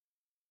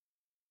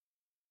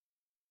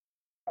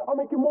I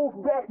make you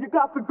move back, you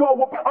got to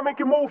go up. I make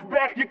you move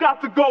back, you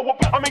got to go up.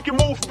 I make you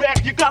move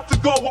back, you got to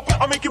go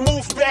up. I make you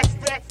move back,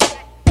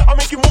 I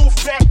make you move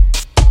back.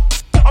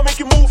 I make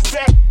you move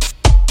back.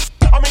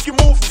 I make you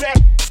move back.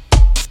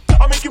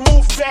 I make you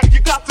move back,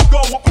 you got to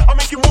go up. I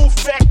make you move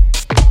back.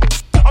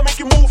 I make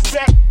you move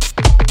back.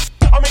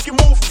 I make you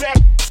move back.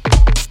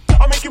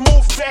 I make you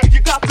move back,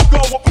 you got to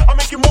go up. I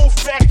make you move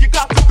back, you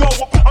got to go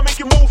up. I make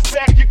you move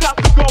back, you got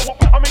to go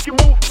up. I make you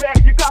move back,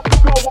 you got to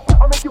go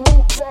up. I make you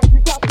move back,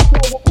 you got to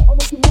go up. I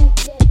make you move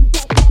back, you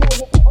got to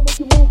go up. I make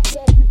you move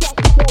back, you got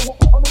to go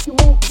up. I make you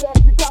move back,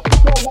 you got to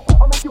go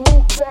up. I make you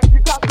move back,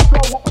 you got to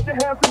go up. Put your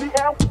hands in the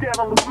air, get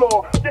on the floor.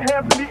 Put your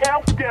hands in the air,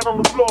 get on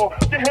the floor. Put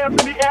your hands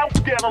in the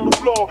air, get on the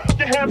floor. Put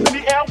your hands in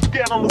the air,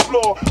 get on the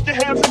floor. Put your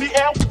hands in the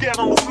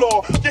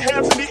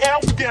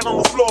air, get on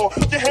the floor.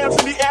 Put your hands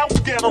in the air,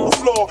 get on the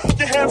floor. Put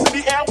your hands in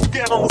the air,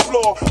 get on the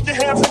floor. Put your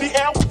hands in the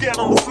air, get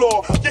on the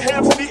floor. Put your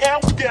hands in the air, get on the floor. Put your hands in the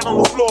air, get on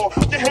the floor.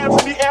 Put your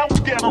hands in the air,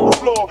 get on the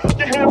floor. Put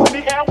your hands in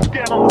the air,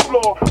 get on the floor. Put your hands in the air, get on the floor. Put your hands in the air, get on the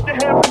floor. Put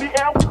your hands in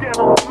the air,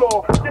 get on the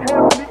floor. Put your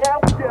hands in the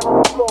air, get on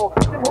the floor.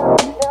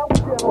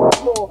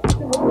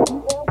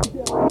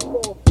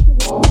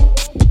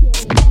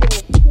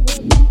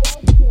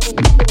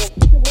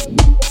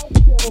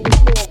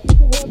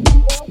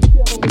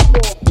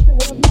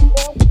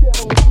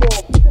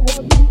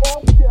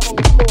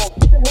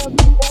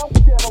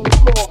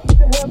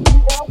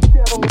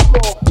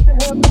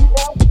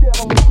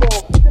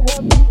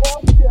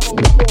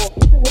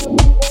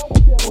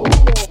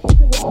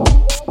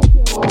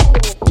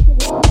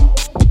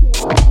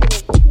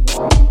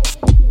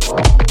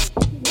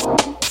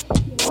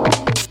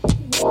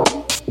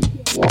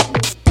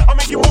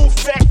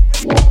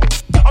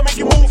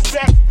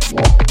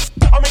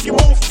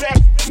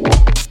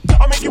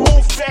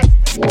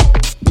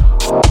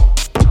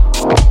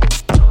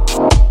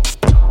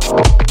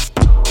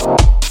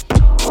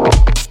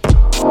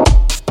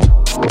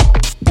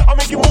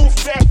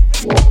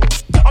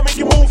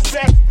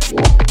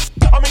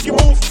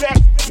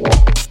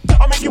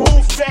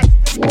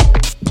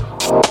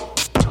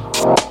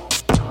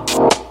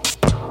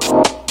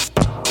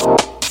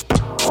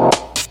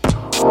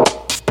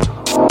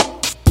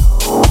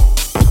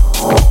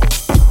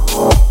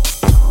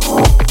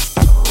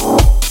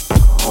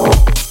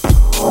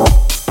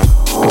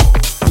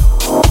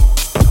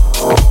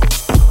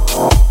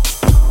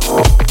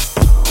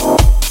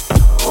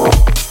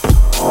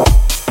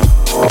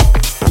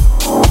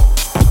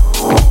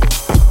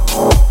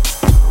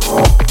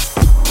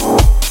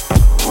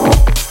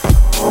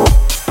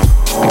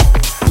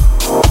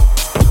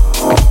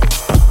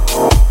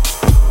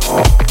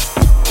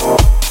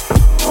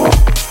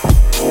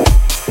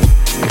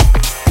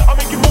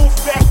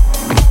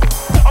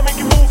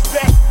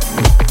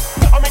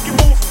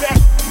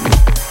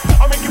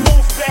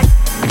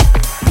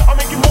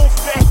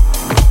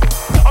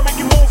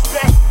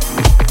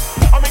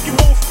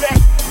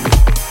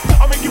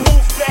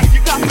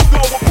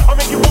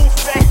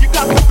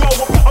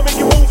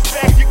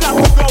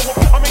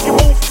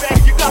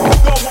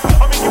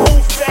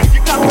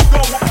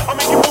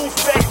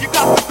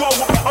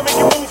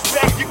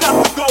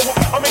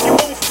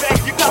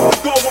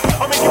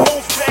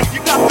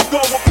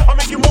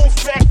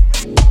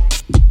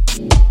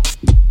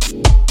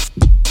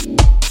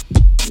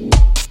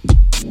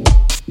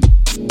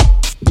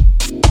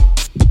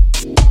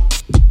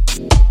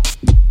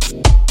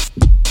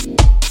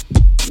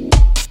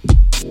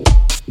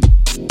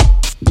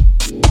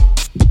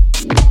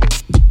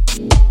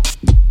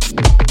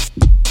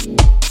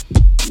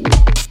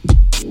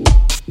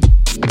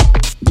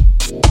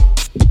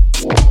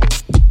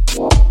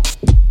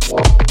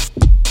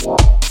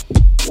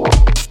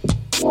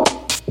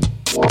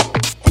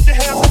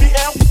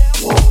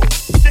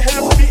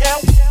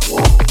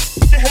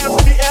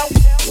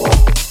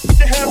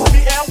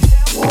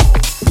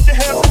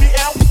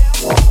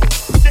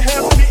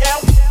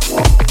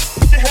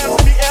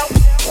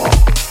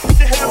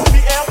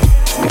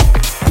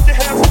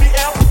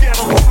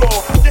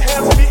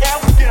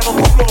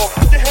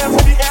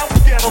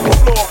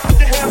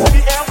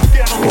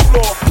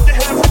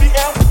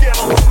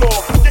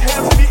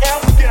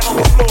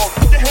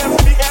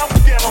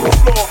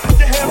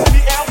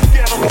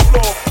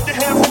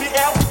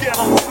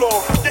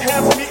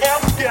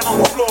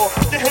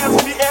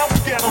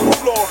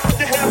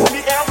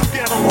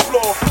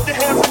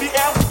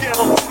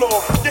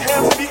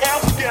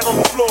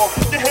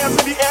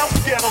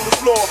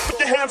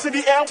 hands in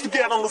the air to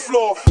get on the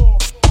floor.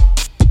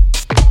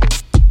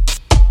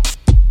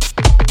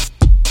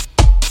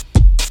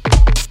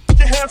 Put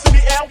your hands in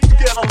the air to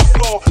get on the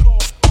floor.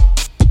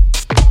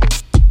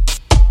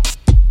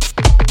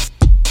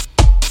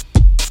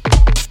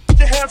 Put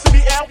your hands in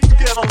the air to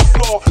get on the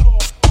floor.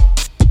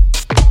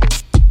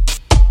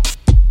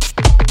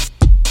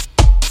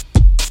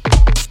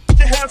 Put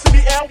your hands in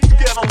the air to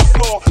get on the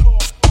floor.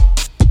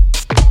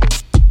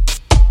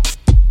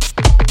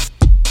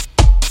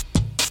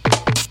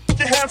 Put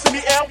your hands in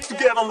the air to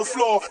get on the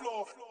floor.